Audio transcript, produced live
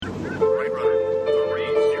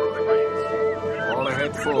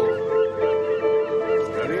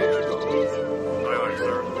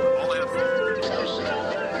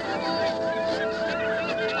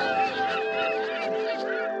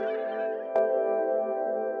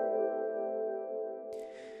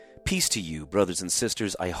Peace to you, brothers and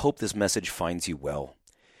sisters. I hope this message finds you well.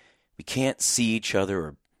 We can't see each other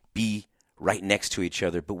or be right next to each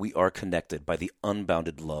other, but we are connected by the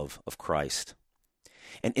unbounded love of Christ.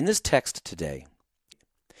 And in this text today,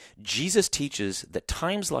 Jesus teaches that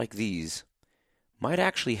times like these might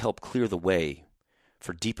actually help clear the way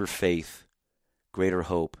for deeper faith, greater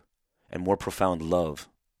hope, and more profound love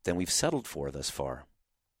than we've settled for thus far.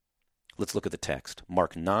 Let's look at the text.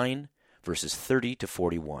 Mark 9, verses 30 to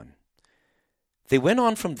 41. They went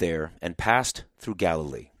on from there and passed through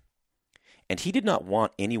Galilee. And he did not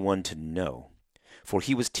want anyone to know, for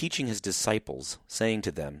he was teaching his disciples, saying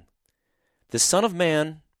to them, "The Son of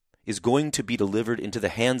Man is going to be delivered into the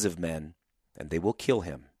hands of men, and they will kill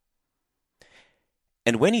him.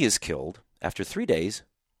 And when he is killed, after 3 days,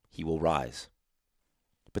 he will rise."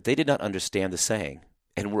 But they did not understand the saying,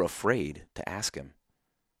 and were afraid to ask him.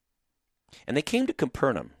 And they came to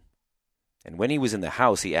Capernaum. And when he was in the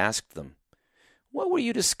house, he asked them, "What were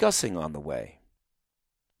you discussing on the way?"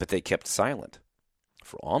 But they kept silent,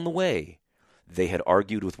 for on the way they had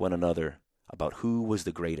argued with one another about who was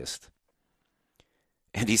the greatest.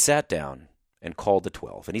 And he sat down and called the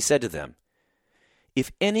 12, and he said to them,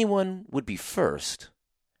 "If anyone would be first,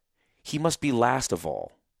 he must be last of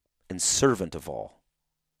all and servant of all."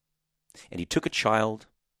 And he took a child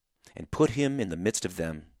and put him in the midst of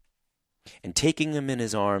them. And taking him in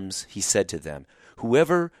his arms, he said to them,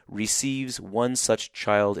 "Whoever receives one such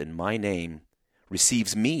child in my name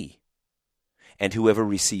receives me, and whoever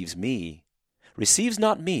receives me receives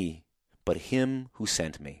not me, but him who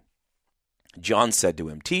sent me." John said to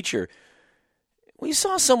him, "Teacher, we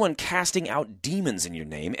saw someone casting out demons in your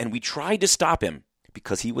name, and we tried to stop him,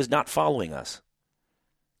 because he was not following us."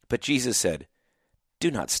 But Jesus said,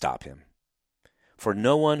 "Do not stop him. For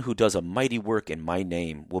no one who does a mighty work in my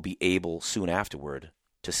name will be able soon afterward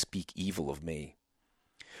to speak evil of me.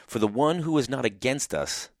 For the one who is not against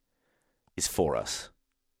us is for us.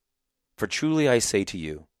 For truly I say to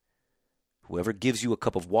you, whoever gives you a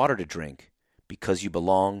cup of water to drink because you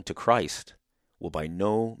belong to Christ will by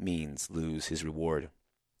no means lose his reward."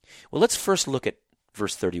 Well, let's first look at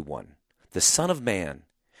verse 31. The Son of Man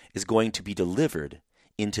is going to be delivered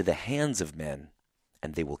into the hands of men,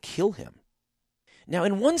 and they will kill him. Now,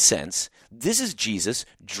 in one sense, this is Jesus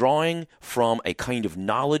drawing from a kind of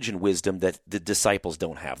knowledge and wisdom that the disciples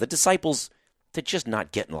don't have. The disciples, they're just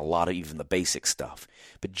not getting a lot of even the basic stuff.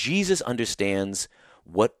 But Jesus understands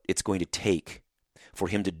what it's going to take for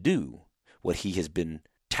him to do what he has been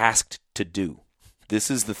tasked to do.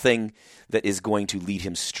 This is the thing that is going to lead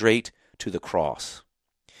him straight to the cross.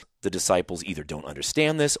 The disciples either don't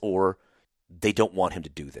understand this or they don't want him to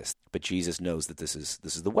do this. But Jesus knows that this is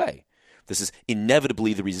the way. This is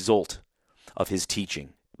inevitably the result of his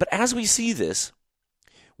teaching. But as we see this,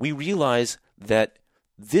 we realize that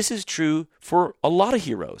this is true for a lot of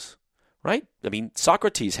heroes, right? I mean,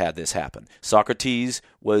 Socrates had this happen. Socrates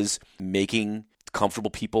was making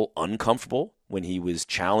comfortable people uncomfortable when he was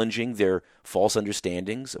challenging their false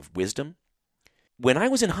understandings of wisdom. When I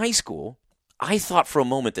was in high school, I thought for a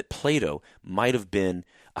moment that Plato might have been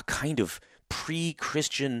a kind of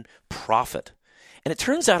pre-Christian prophet. And it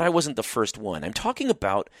turns out I wasn't the first one. I'm talking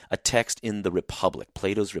about a text in the Republic,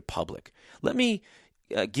 Plato's Republic. Let me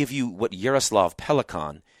give you what Yaroslav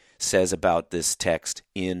Pelikan says about this text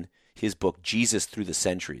in his book, Jesus Through the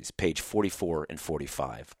Centuries, page 44 and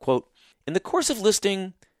 45. Quote, "In the course of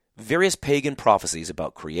listing various pagan prophecies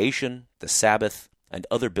about creation, the Sabbath, and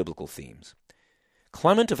other biblical themes,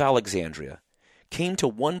 Clement of Alexandria came to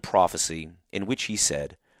one prophecy in which he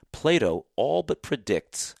said, Plato all but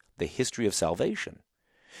predicts the history of salvation.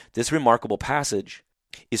 This remarkable passage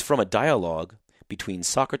is from a dialogue between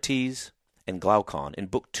Socrates and Glaucon in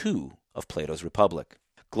Book 2 of Plato's Republic.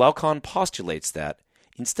 Glaucon postulates that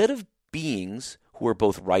instead of beings who are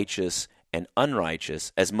both righteous and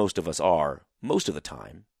unrighteous, as most of us are most of the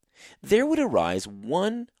time, there would arise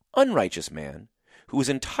one unrighteous man who is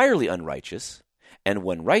entirely unrighteous and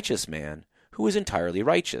one righteous man who is entirely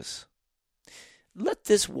righteous. Let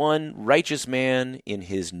this one righteous man in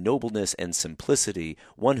his nobleness and simplicity,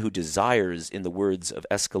 one who desires, in the words of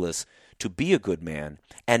Aeschylus, to be a good man,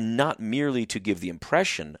 and not merely to give the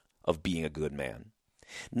impression of being a good man,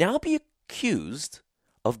 now be accused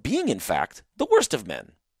of being, in fact, the worst of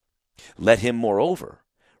men. Let him, moreover,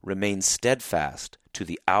 remain steadfast to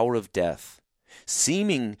the hour of death,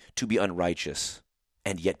 seeming to be unrighteous,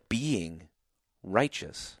 and yet being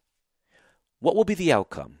righteous. What will be the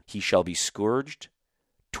outcome? He shall be scourged,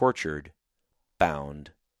 tortured,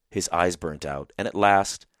 bound, his eyes burnt out, and at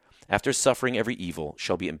last, after suffering every evil,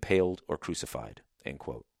 shall be impaled or crucified." End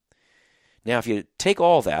quote. Now, if you take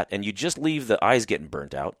all that and you just leave the eyes getting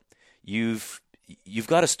burnt out, you've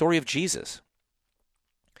got a story of Jesus.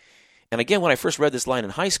 And again, when I first read this line in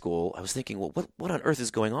high school, I was thinking, well, what on earth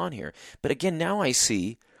is going on here? But again, now I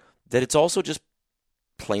see that it's also just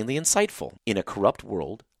plainly insightful. In a corrupt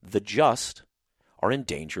world, the just are in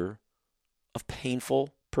danger of painful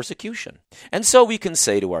persecution. And so we can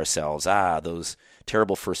say to ourselves, those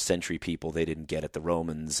terrible first century people, they didn't get it. The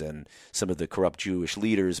Romans and some of the corrupt Jewish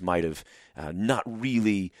leaders might have not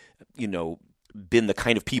really, been the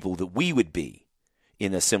kind of people that we would be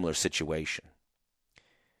in a similar situation.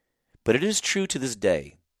 But it is true to this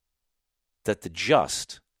day that the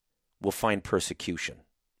just will find persecution,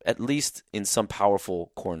 at least in some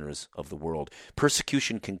powerful corners of the world.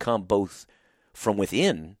 Persecution can come both from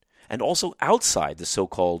within and also outside the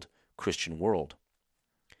so-called Christian world.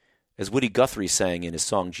 As Woody Guthrie sang in his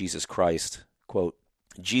song Jesus Christ, quote,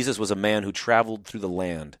 "Jesus was a man who traveled through the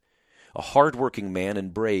land, a hard-working man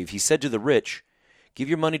and brave. He said to the rich, 'Give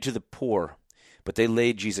your money to the poor,' but they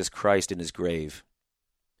laid Jesus Christ in his grave.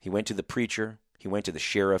 He went to the preacher, he went to the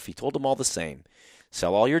sheriff, he told them all the same,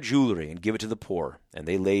 'Sell all your jewelry and give it to the poor,' and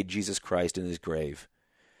they laid Jesus Christ in his grave.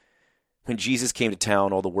 When Jesus came to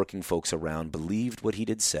town, all the working folks around believed what he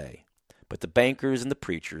did say. But the bankers and the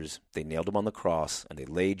preachers, they nailed him on the cross, and they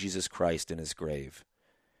laid Jesus Christ in his grave.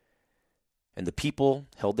 And the people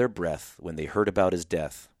held their breath when they heard about his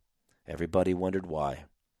death. Everybody wondered why.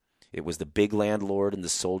 It was the big landlord and the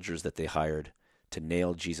soldiers that they hired to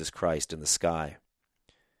nail Jesus Christ in the sky."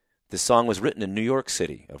 This song was written in New York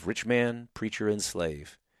City of rich man, preacher, and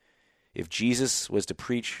slave. If Jesus was to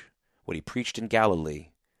preach what he preached in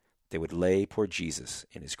Galilee, they would lay poor Jesus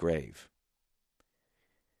in his grave.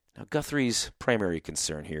 Now, Guthrie's primary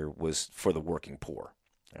concern here was for the working poor.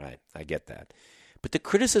 All right, I get that. But the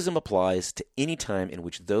criticism applies to any time in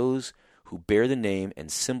which those who bear the name and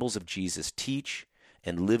symbols of Jesus teach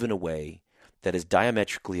and live in a way that is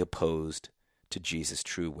diametrically opposed to Jesus'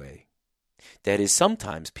 true way. That is,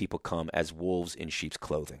 sometimes people come as wolves in sheep's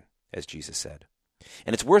clothing, as Jesus said.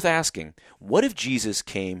 And it's worth asking, what if Jesus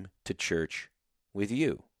came to church with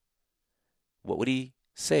you? What would he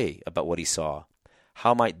say about what he saw?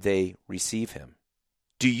 How might they receive him?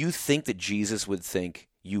 Do you think that Jesus would think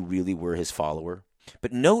you really were his follower?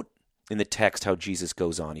 But note in the text how Jesus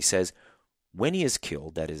goes on. He says, "When he is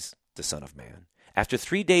killed," that is, the Son of Man, "after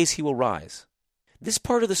 3 days he will rise." This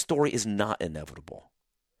part of the story is not inevitable.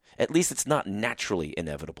 At least it's not naturally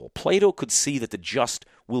inevitable. Plato could see that the just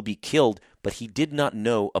will be killed, but he did not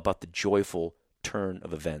know about the joyful turn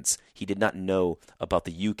of events. He did not know about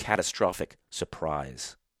the eucatastrophic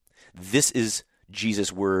surprise. This is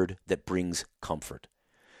Jesus' word that brings comfort.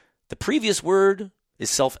 The previous word is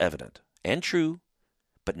self-evident and true,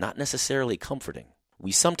 but not necessarily comforting.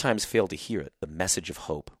 We sometimes fail to hear it, the message of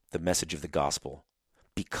hope, the message of the gospel,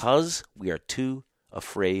 because we are too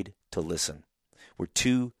afraid to listen. We're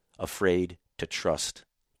too afraid to trust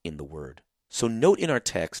in the word. So note in our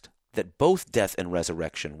text that both death and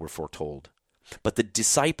resurrection were foretold. But the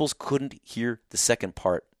disciples couldn't hear the second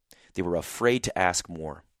part. They were afraid to ask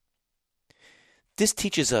more. This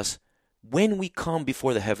teaches us, when we come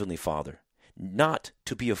before the Heavenly Father, not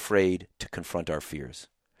to be afraid to confront our fears.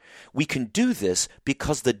 We can do this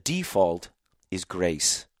because the default is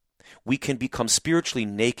grace. We can become spiritually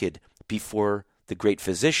naked before the great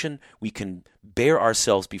physician. We can bare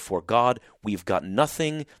ourselves before God. We've got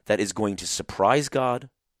nothing that is going to surprise God.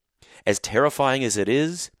 As terrifying as it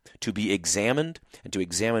is to be examined and to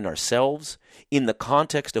examine ourselves in the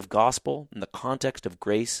context of gospel, in the context of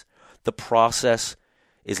grace, the process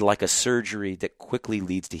is like a surgery that quickly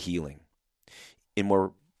leads to healing. In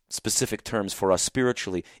more specific terms for us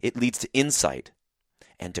spiritually, it leads to insight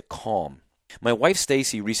and to calm. My wife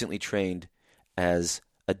Stacy recently trained as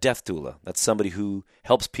a death doula. That's somebody who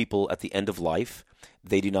helps people at the end of life.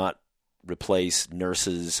 They do not replace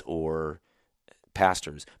nurses or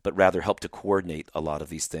pastors, but rather help to coordinate a lot of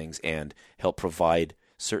these things and help provide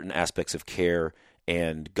certain aspects of care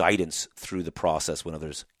and guidance through the process when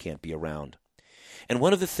others can't be around. And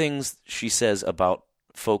one of the things she says about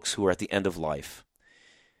folks who are at the end of life,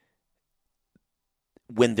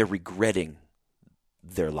 when they're regretting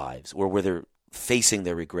their lives or where they're facing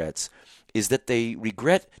their regrets, is that they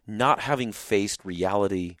regret not having faced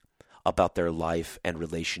reality about their life and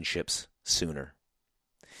relationships sooner.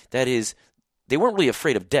 That is, they weren't really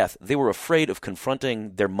afraid of death. They were afraid of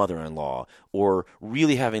confronting their mother-in-law or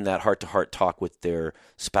really having that heart-to-heart talk with their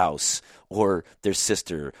spouse or their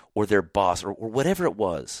sister or their boss or whatever it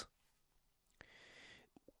was.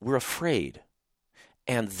 We're afraid,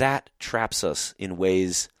 and that traps us in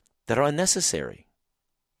ways that are unnecessary.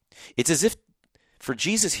 It's as if For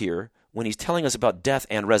Jesus here, when he's telling us about death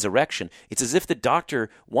and resurrection, it's as if the doctor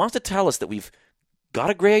wants to tell us that we've got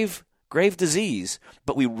a grave disease,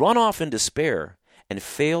 but we run off in despair and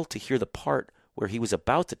fail to hear the part where he was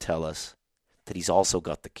about to tell us that he's also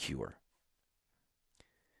got the cure.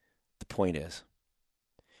 The point is,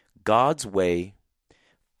 God's way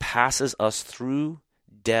passes us through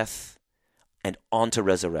death and onto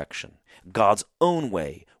resurrection. God's own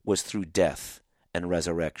way was through death and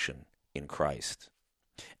resurrection in Christ.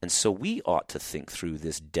 And so we ought to think through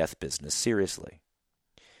this death business seriously.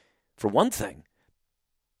 For one thing,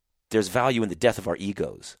 there's value in the death of our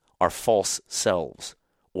egos, our false selves,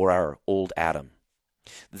 or our old Adam.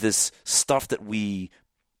 This stuff that we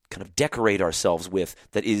kind of decorate ourselves with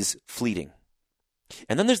that is fleeting.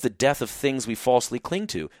 And then there's the death of things we falsely cling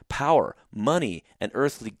to, power, money, and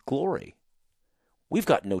earthly glory. We've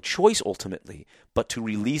got no choice ultimately but to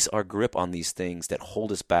release our grip on these things that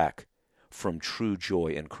hold us back from true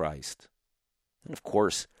joy in Christ. And of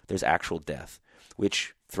course, there's actual death,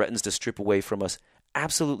 which threatens to strip away from us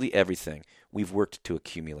absolutely everything we've worked to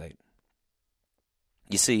accumulate.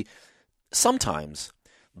 You see, sometimes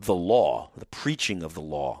the law, the preaching of the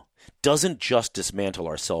law, doesn't just dismantle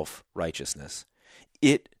our self-righteousness.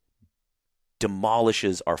 It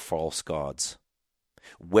demolishes our false gods,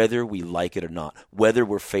 whether we like it or not, whether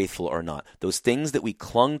we're faithful or not. Those things that we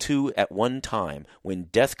clung to at one time, when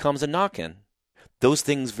death comes a-knocking, those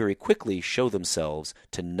things very quickly show themselves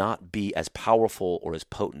to not be as powerful or as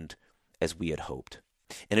potent as we had hoped.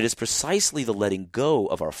 And it is precisely the letting go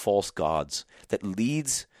of our false gods that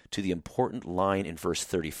leads to the important line in verse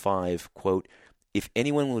 35, quote, "If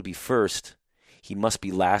anyone will be first, he must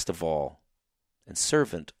be last of all and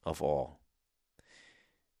servant of all."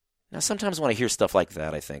 Now, sometimes when I hear stuff like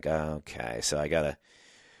that, I think, okay, so I got to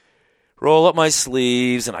roll up my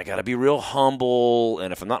sleeves and I got to be real humble.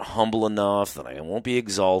 And if I'm not humble enough, then I won't be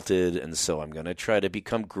exalted. And so I'm going to try to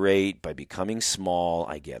become great by becoming small.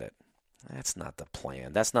 I get it. That's not the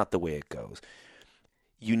plan. That's not the way it goes.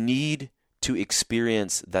 You need to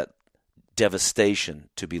experience that devastation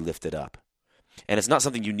to be lifted up. And it's not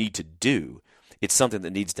something you need to do. It's something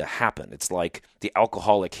that needs to happen. It's like the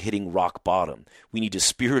alcoholic hitting rock bottom. We need to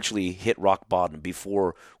spiritually hit rock bottom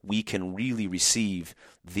before we can really receive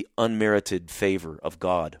the unmerited favor of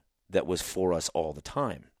God that was for us all the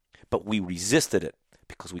time. But we resisted it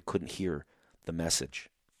because we couldn't hear the message.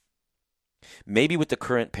 Maybe with the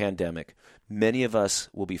current pandemic, many of us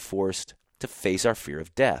will be forced to face our fear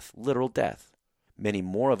of death, literal death. Many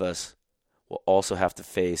more of us will also have to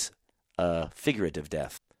face a figurative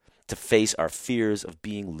death, to face our fears of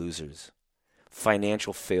being losers,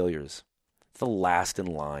 financial failures, the last in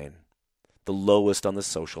line, the lowest on the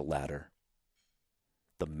social ladder,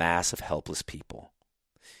 the mass of helpless people.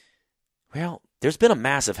 Well, there's been a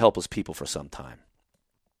mass of helpless people for some time.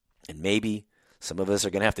 And maybe some of us are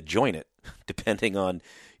going to have to join it, depending on,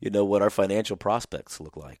 what our financial prospects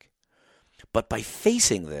look like. But by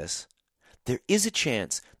facing this, there is a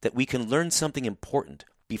chance that we can learn something important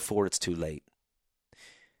before it's too late.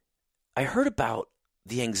 I heard about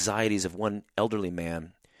the anxieties of one elderly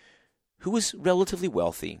man who was relatively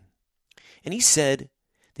wealthy, and he said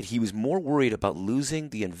that he was more worried about losing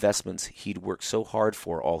the investments he'd worked so hard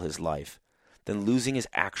for all his life than losing his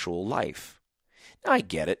actual life. Now, I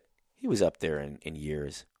get it. He was up there in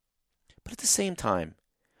years. But at the same time,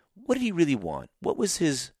 what did he really want? What was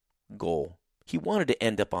his goal? He wanted to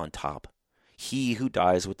end up on top. He who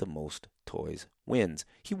dies with the most toys wins.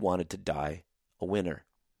 He wanted to die a winner.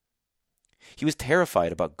 He was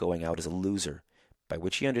terrified about going out as a loser, by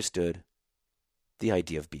which he understood the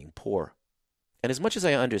idea of being poor. And as much as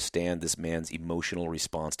I understand this man's emotional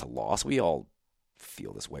response to loss, we all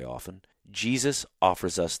feel this way often, Jesus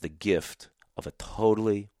offers us the gift of a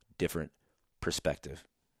totally different perspective.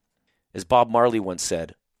 As Bob Marley once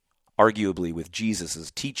said, arguably with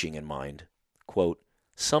Jesus' teaching in mind, quote,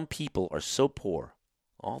 "Some people are so poor,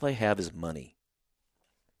 all they have is money."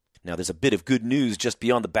 Now, there's a bit of good news just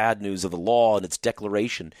beyond the bad news of the law and its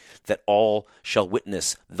declaration that all shall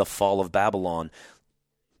witness the fall of Babylon.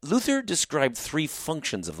 Luther described three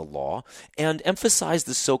functions of the law and emphasized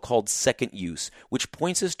the so-called second use, which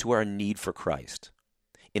points us to our need for Christ.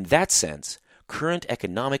 In that sense, current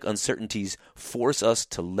economic uncertainties force us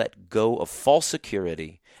to let go of false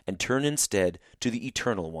security and turn instead to the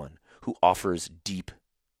Eternal One, who offers deep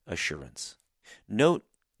assurance. Note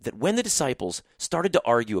that when the disciples started to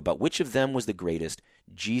argue about which of them was the greatest,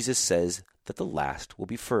 Jesus says that the last will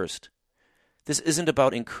be first. This isn't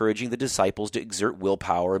about encouraging the disciples to exert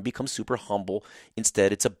willpower and become super humble.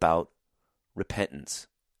 Instead, it's about repentance,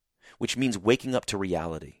 which means waking up to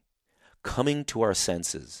reality, coming to our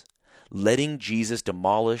senses, letting Jesus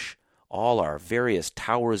demolish all our various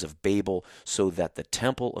towers of Babel so that the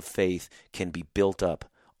temple of faith can be built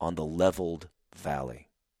up on the leveled valley.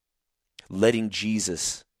 Letting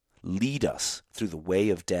Jesus lead us through the way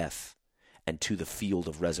of death and to the field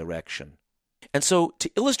of resurrection. And so,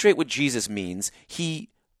 to illustrate what Jesus means, he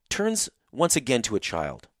turns once again to a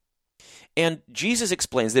child. And Jesus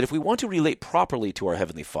explains that if we want to relate properly to our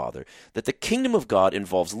Heavenly Father, that the kingdom of God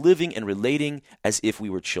involves living and relating as if we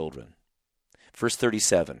were children. Verse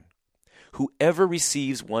 37, "Whoever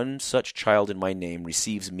receives one such child in my name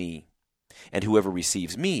receives me, and whoever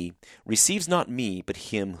receives me receives not me, but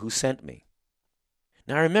him who sent me."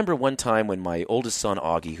 Now, I remember one time when my oldest son,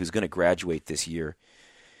 Augie, who's going to graduate this year,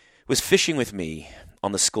 was fishing with me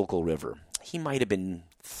on the Schuylkill River. He might have been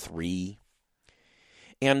 3.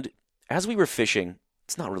 And as we were fishing,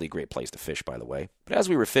 it's not really a great place to fish, by the way, but as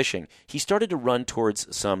we were fishing, he started to run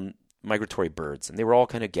towards some migratory birds, and they were all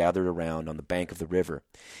kind of gathered around on the bank of the river.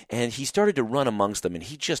 And he started to run amongst them, and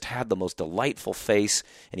he just had the most delightful face,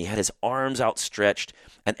 and he had his arms outstretched,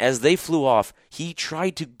 and as they flew off, he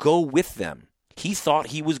tried to go with them. He thought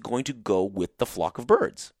he was going to go with the flock of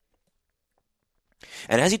birds.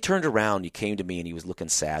 And as he turned around, he came to me, and he was looking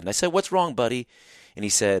sad. And I said, "What's wrong, buddy?" And he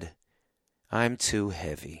said, "I'm too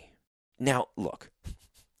heavy." Now, look,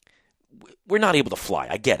 we're not able to fly.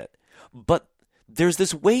 I get it. But there's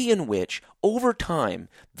this way in which, over time,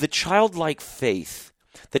 the childlike faith,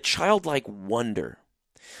 the childlike wonder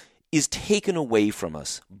is taken away from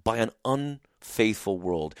us by an unfaithful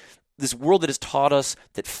world. This world that has taught us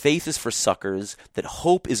that faith is for suckers, that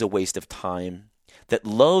hope is a waste of time, that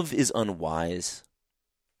love is unwise.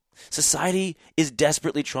 Society is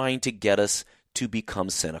desperately trying to get us to become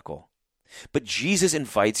cynical. But Jesus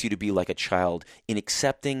invites you to be like a child in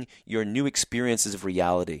accepting your new experiences of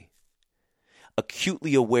reality,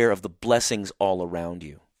 acutely aware of the blessings all around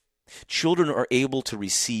you. Children are able to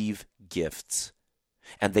receive gifts,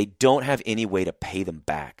 and they don't have any way to pay them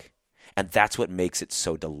back. And that's what makes it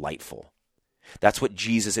so delightful. That's what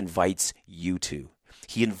Jesus invites you to.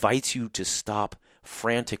 He invites you to stop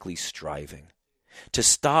frantically striving, to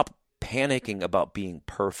stop panicking about being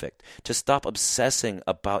perfect, to stop obsessing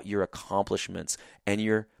about your accomplishments and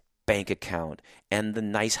your bank account and the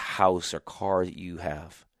nice house or car that you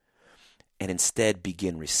have, and instead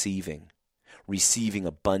begin receiving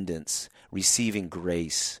abundance, receiving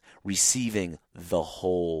grace, receiving the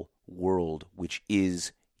whole world, which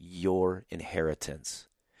is your inheritance.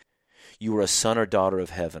 You are a son or daughter of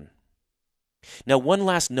heaven. Now, one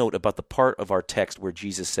last note about the part of our text where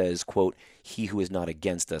Jesus says, quote, "He who is not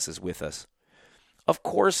against us is with us." Of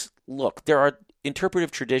course, look, there are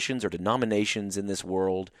interpretive traditions or denominations in this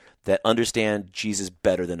world that understand Jesus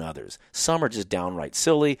better than others. Some are just downright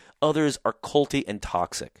silly, others are culty and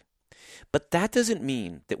toxic. But that doesn't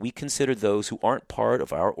mean that we consider those who aren't part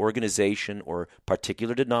of our organization or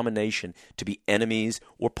particular denomination to be enemies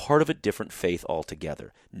or part of a different faith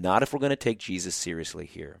altogether. Not if we're going to take Jesus seriously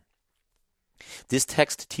here. This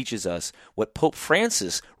text teaches us what Pope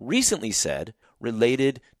Francis recently said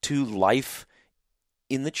related to life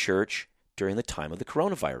in the church during the time of the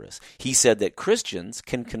coronavirus. He said that Christians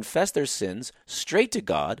can confess their sins straight to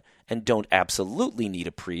God and don't absolutely need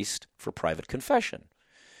a priest for private confession.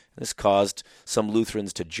 This caused some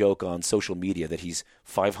Lutherans to joke on social media that he's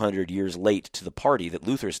 500 years late to the party that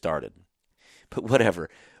Luther started. But whatever.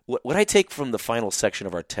 What I take from the final section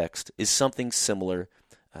of our text is something similar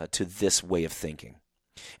to this way of thinking.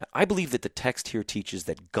 I believe that the text here teaches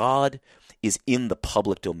that God is in the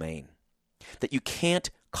public domain, that you can't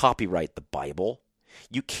copyright the Bible,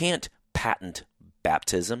 you can't patent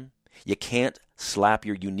baptism, you can't slap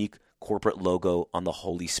your unique corporate logo on the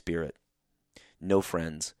Holy Spirit. No,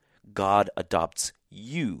 friends, God adopts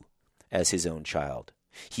you as his own child.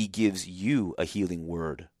 He gives you a healing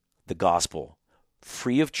word, the gospel,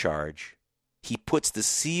 free of charge. He puts the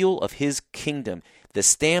seal of his kingdom, the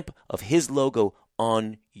stamp of his logo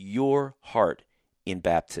on your heart in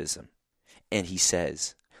baptism. And he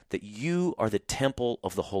says that you are the temple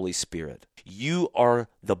of the Holy Spirit. You are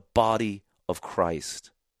the body of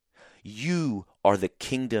Christ. You are the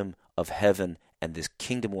kingdom of heaven, and this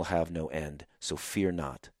kingdom will have no end. So fear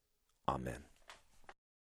not. Amen.